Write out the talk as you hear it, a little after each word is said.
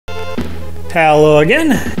Hello again,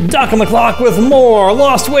 Doc on the clock with more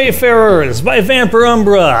Lost Wayfarers by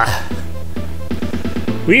VamperUmbra.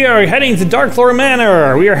 We are heading to Darklore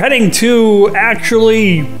Manor. We are heading to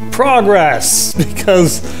actually progress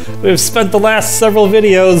because we've spent the last several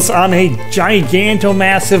videos on a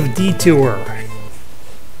gigantomassive detour.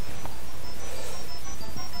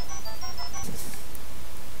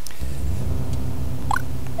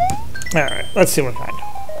 Alright, let's see what kind.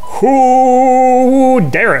 Who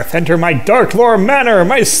dareth enter my Darklore Manor,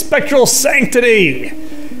 my spectral sanctity?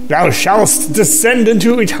 Thou shalt descend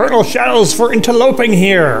into eternal shadows for interloping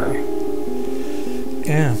here.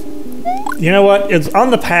 Yeah. You know what? It's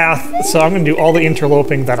on the path, so I'm going to do all the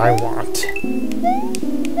interloping that I want.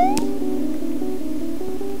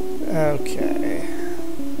 Okay.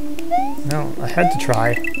 No, I had to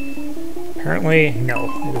try. Apparently, no.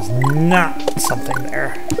 It is not something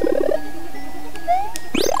there.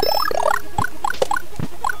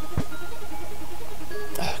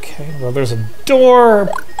 Okay, well there's a door,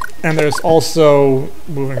 and there's also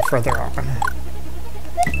moving further on.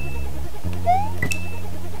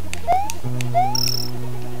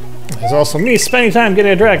 There's also me spending time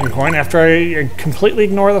getting a dragon coin after I completely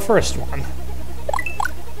ignore the first one.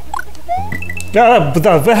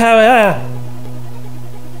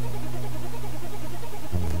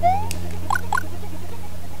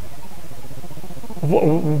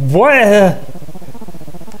 What?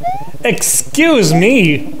 Excuse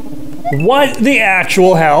me? What the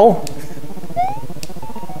actual hell?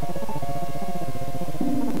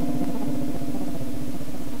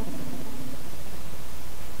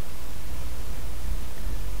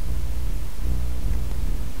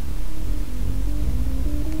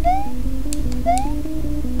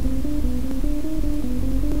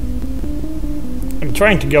 I'm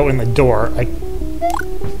trying to go in the door.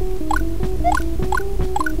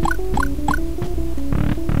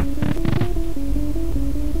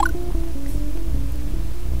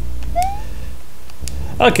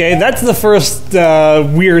 Okay, that's the first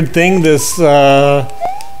weird thing this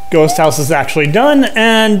ghost house has actually done,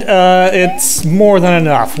 and it's more than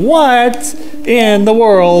enough. What in the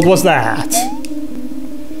world was that?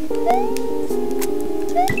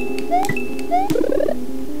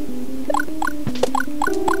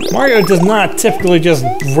 Mario does not typically just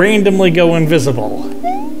randomly go invisible.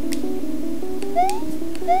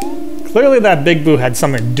 Clearly that Big Boo had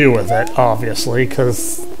something to do with it, obviously,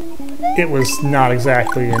 because it was not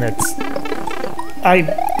exactly in its... I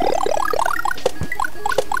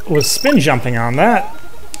was spin jumping on that.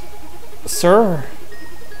 Sir,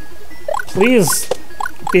 please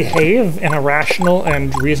behave in a rational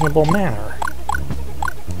and reasonable manner.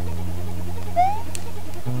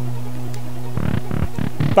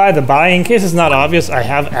 By the by, in case it's not obvious, I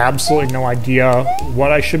have absolutely no idea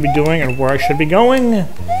what I should be doing and where I should be going.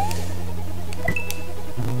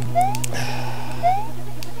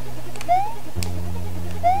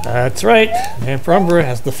 That's right, VamperUmbra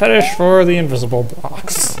has the fetish for the invisible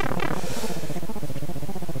blocks.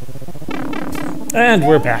 And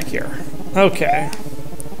we're back here. Okay.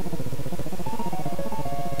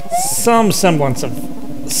 Some semblance of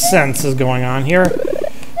sense is going on here.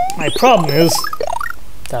 My problem is,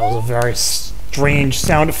 that was a very strange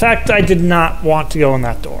sound effect. I did not want to go in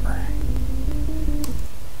that door.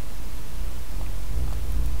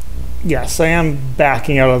 Yes, I am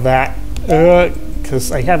backing out of that.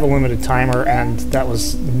 Because I have a limited timer, and that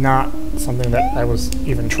was not something that I was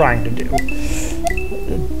even trying to do.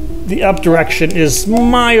 The up direction is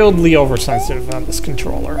mildly oversensitive on this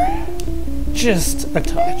controller. Just a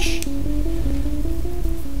touch.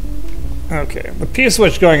 Okay, the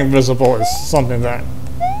P-switch going invisible is something that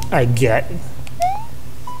I get.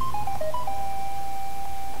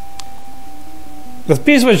 The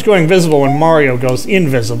P-switch going visible when Mario goes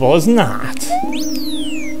invisible is not.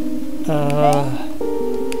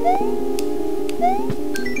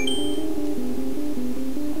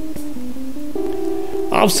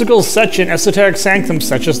 Obstacles such in esoteric sanctums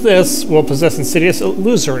such as this will possess insidious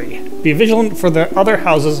illusory. Be vigilant, for the other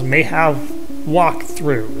houses may have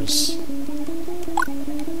walkthroughs.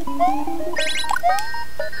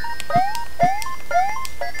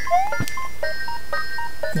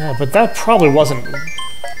 Yeah, but that probably wasn't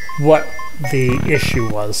what the issue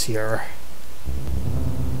was here.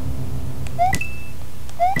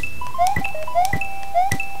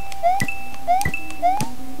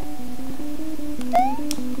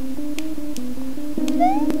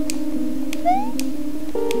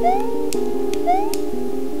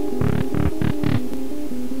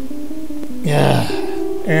 Yeah,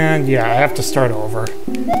 and yeah, I have to start over.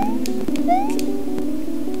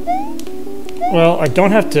 Well, I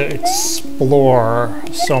don't have to explore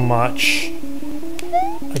so much.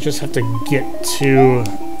 I just have to get to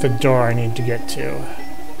the door I need to get to.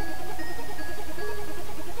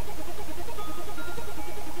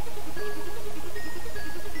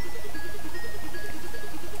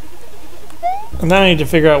 And then I need to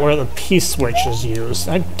figure out where the P-switch is used.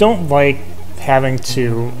 I don't like having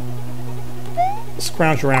to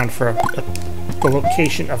scrounge around for the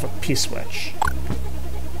location of a P-switch.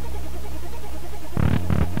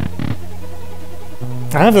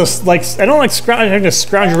 I have this, like, I don't like having to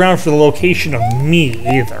scrounge around for the location of me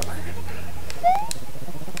either.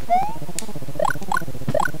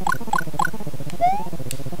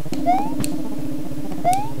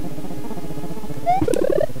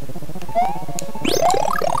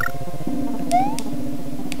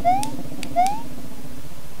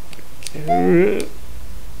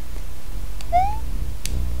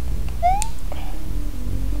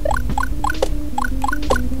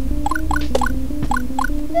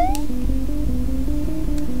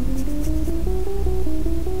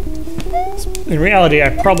 In reality, I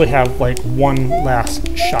probably have like one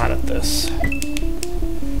last shot at this.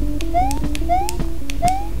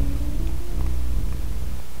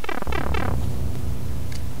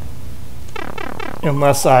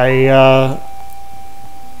 Unless I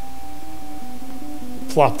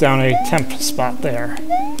plop down a temp spot there.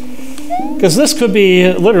 Because this could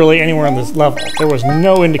be literally anywhere on this level. There was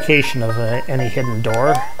no indication of any hidden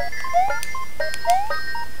door.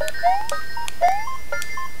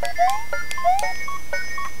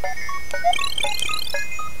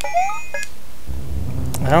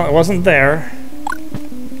 Well, it wasn't there.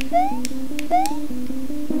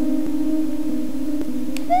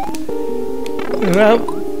 Well,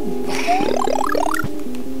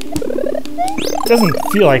 it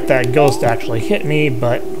doesn't feel like that ghost actually hit me,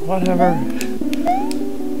 but whatever.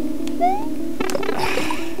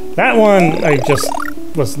 That one I just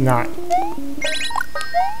was not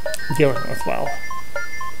dealing with well.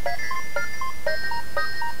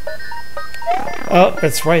 Oh,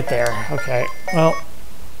 it's right there. Okay, well.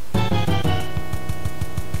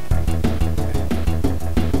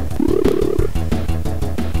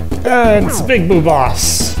 It's Big Boo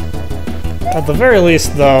Boss. At the very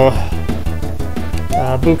least, though,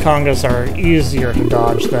 Boo Congas are easier to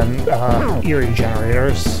dodge than Eerie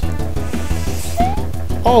generators.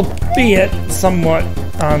 Albeit somewhat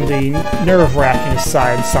on the nerve-wracking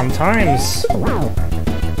side sometimes.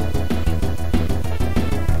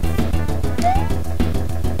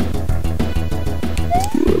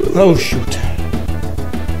 Oh, shoot.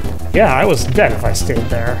 Yeah, I was dead if I stayed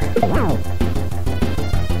there.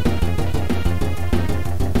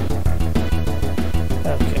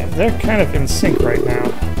 Okay, they're kind of in sync right now.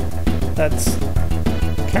 That's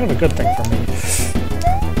kind of a good thing for me.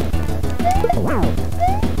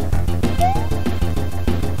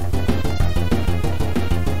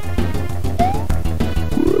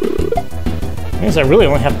 Means I really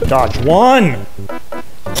only have to dodge one!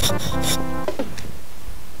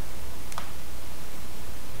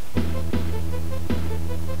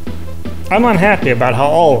 I'm unhappy about how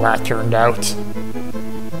all of that turned out.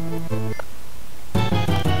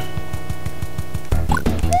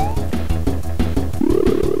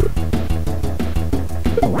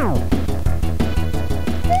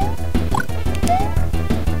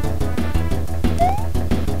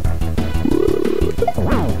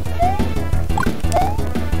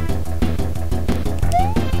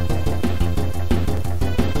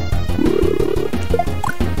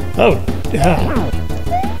 Oh, yeah.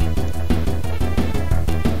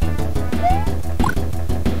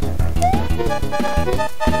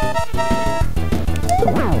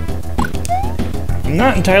 I'm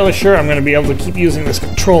not entirely sure I'm going to be able to keep using this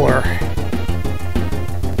controller.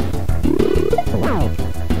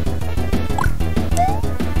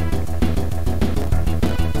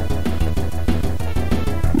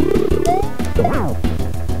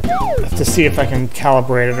 Have to see if I can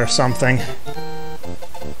calibrate it or something.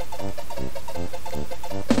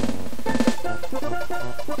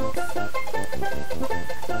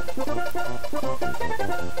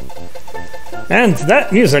 And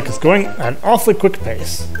that music is going at an awfully quick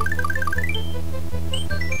pace.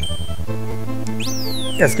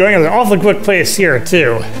 It's going at an awfully quick pace here,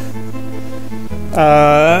 too.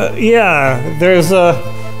 Yeah, there's a...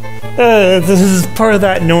 this is part of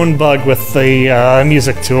that known bug with the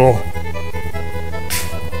music tool.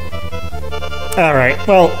 Alright,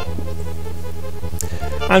 well...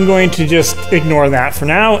 I'm going to just ignore that for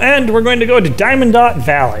now, and we're going to go to Diamondot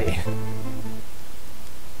Valley.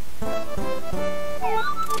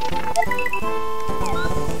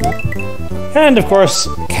 And, of course,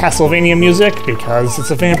 Castlevania music because it's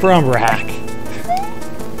a VamperUmbra hack.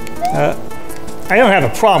 I don't have a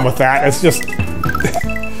problem with that. It's just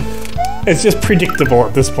it's just predictable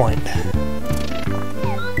at this point.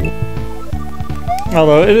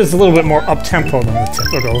 Although it is a little bit more up-tempo than the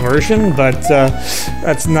typical version, but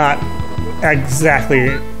that's not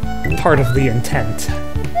exactly part of the intent.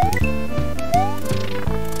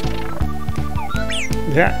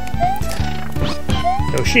 Yeah.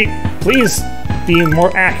 Yoshi, please be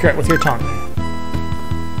more accurate with your tongue.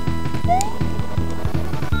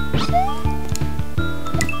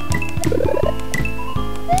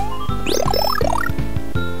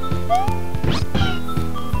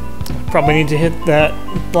 Probably need to hit that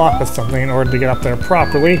block with something in order to get up there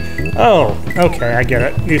properly. Oh, okay, I get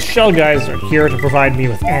it. These shell guys are here to provide me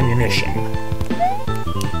with ammunition.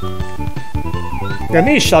 And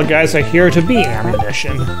these shell guys are here to be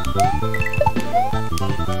ammunition.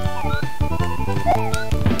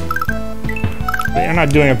 They're not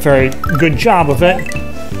doing a very good job of it.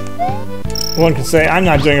 One could say I'm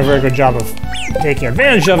not doing a very good job of taking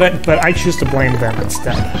advantage of it, but I choose to blame them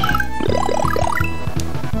instead.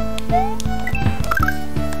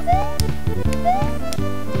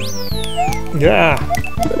 Yeah.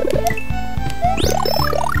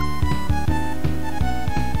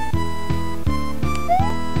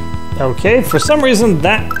 Okay, for some reason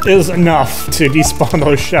that is enough to despawn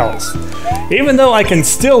those shells. Even though I can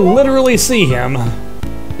still literally see him.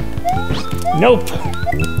 Nope.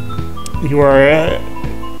 Your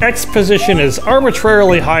X position is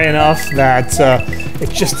arbitrarily high enough that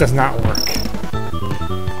it just does not work.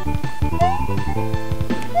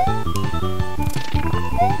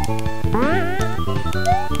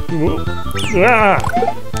 Ah!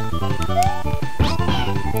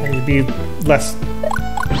 I need to be less...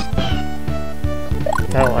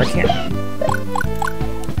 Oh, I can't...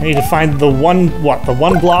 I need to find the one... what? The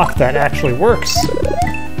one block that actually works.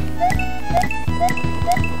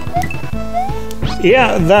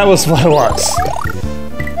 Yeah, that was what it was.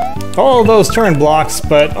 All of those turn blocks,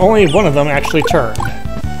 but only one of them actually turned.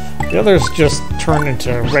 The others just turned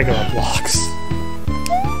into regular blocks.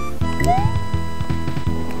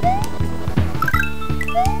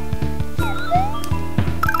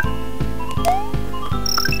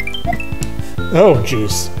 Oh,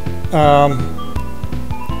 jeez.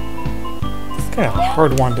 It's kind of a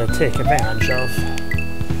hard one to take advantage of.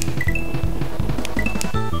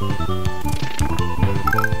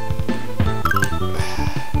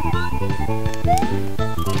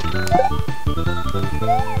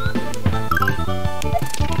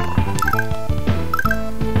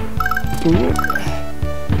 Ooh.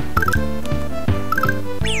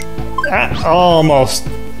 I almost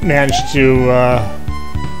managed to,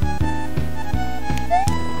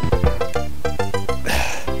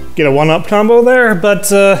 get a one-up combo there, but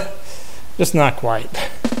just not quite.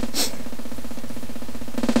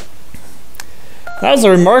 That was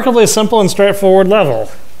a remarkably simple and straightforward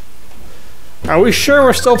level. Are we sure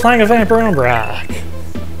we're still playing a VamperUmbra?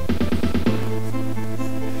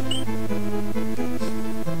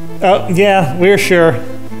 Oh, yeah, we're sure.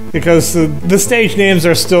 Because the stage names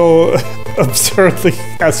are still absurdly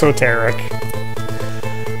esoteric.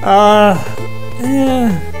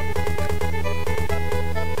 Yeah.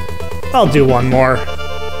 I'll do one more.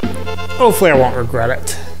 Hopefully I won't regret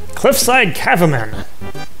it. Cliffside Cavamen.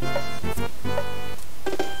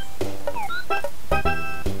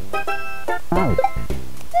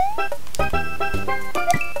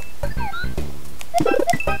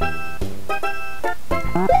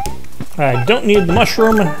 I don't need the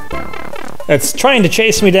mushroom. It's trying to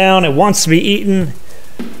chase me down. It wants to be eaten.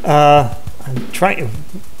 I'm trying...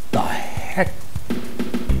 The heck?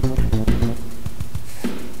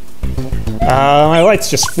 My lights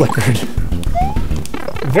just flickered.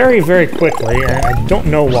 Very, very quickly, and I don't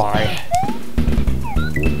know why.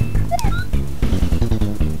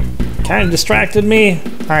 Kind of distracted me.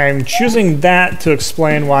 I'm choosing that to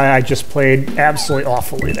explain why I just played absolutely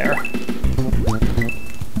awfully there.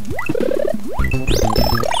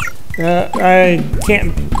 I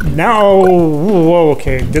can't... Now... Whoa,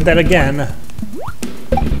 okay, did that again.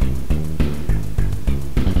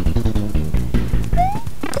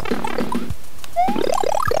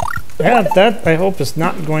 Yeah, that, I hope, is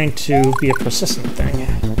not going to be a persistent thing.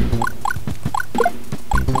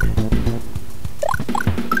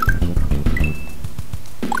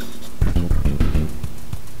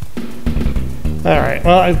 Alright,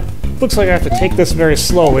 well, it looks like I have to take this very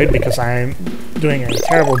slowly because I'm doing a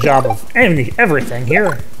terrible job of everything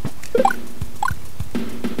here.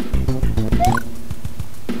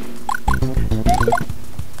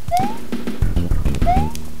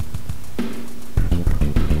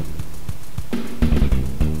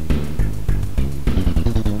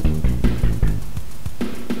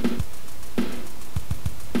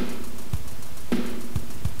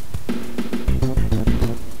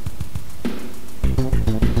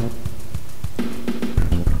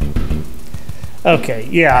 Okay,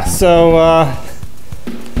 yeah, so, I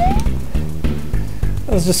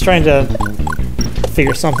was just trying to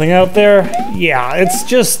figure something out there. Yeah, it's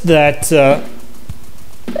just that,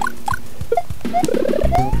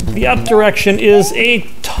 the up direction is a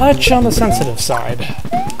touch on the sensitive side.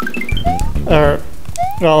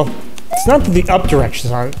 Well, it's not that the up direction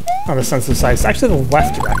is on the sensitive side, it's actually the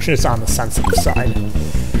left direction is on the sensitive side.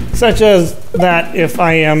 Such as that if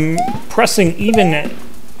I am pressing even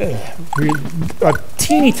a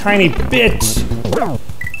teeny tiny bit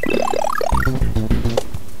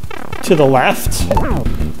to the left,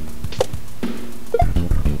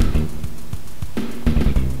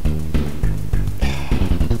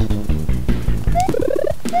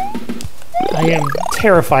 I am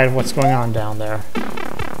terrified of what's going on down there.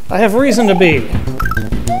 I have reason to be.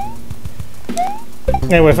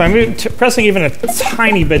 Anyway, if I'm pressing even a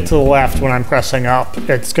tiny bit to the left when I'm pressing up,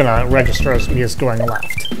 it's going to register as me as going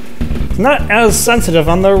left. It's not as sensitive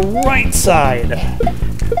on the right side.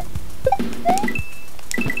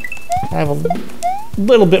 I have a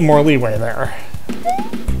little bit more leeway there.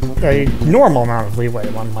 A normal amount of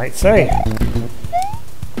leeway, one might say.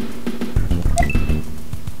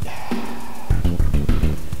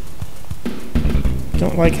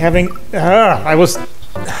 Don't like having...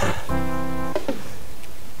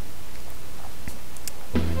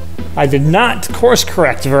 I did not course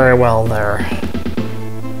correct very well there.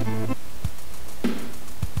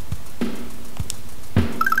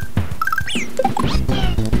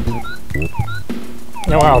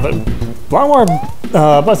 Oh wow, a lot more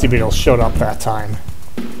Buzzy Beetles showed up that time.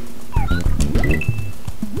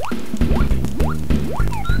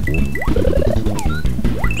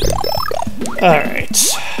 Alright.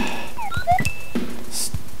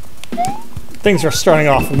 Things are starting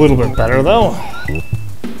off a little bit better though.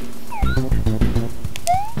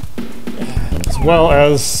 As well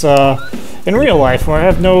as in real life where I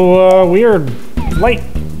have no weird light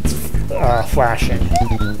flashing.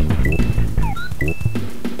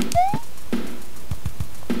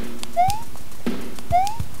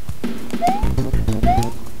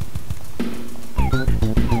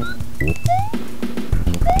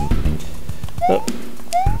 Oh,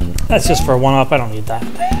 that's just for a one-up, I don't need that.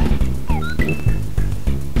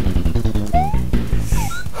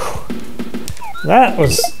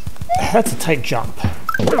 That's a tight jump.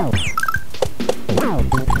 Okay,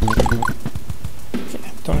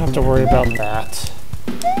 don't have to worry about that.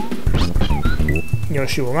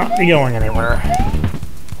 Yoshi will not be going anywhere.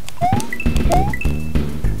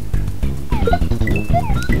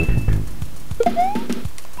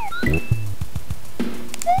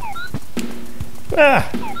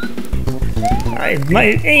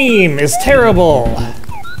 My aim is terrible.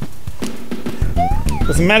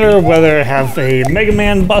 Doesn't matter whether I have a Mega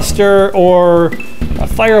Man Buster or a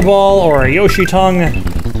Fireball or a Yoshi Tongue.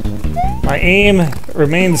 My aim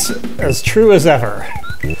remains as true as ever.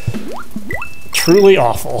 Truly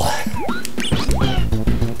awful.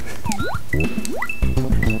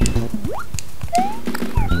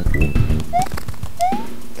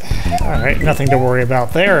 Alright, nothing to worry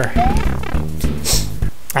about there.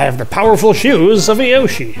 I have the powerful shoes of a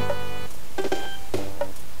Yoshi.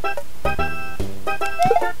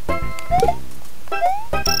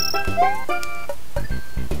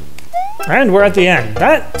 And we're at the end.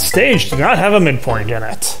 That stage did not have a midpoint in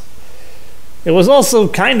it. It was also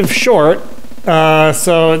kind of short,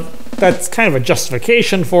 so that's kind of a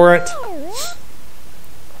justification for it.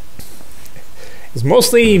 It's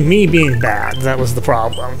mostly me being bad, that was the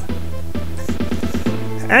problem.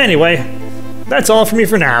 Anyway, that's all from me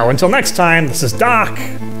for now. Until next time, this is Doc.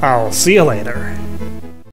 I'll see you later.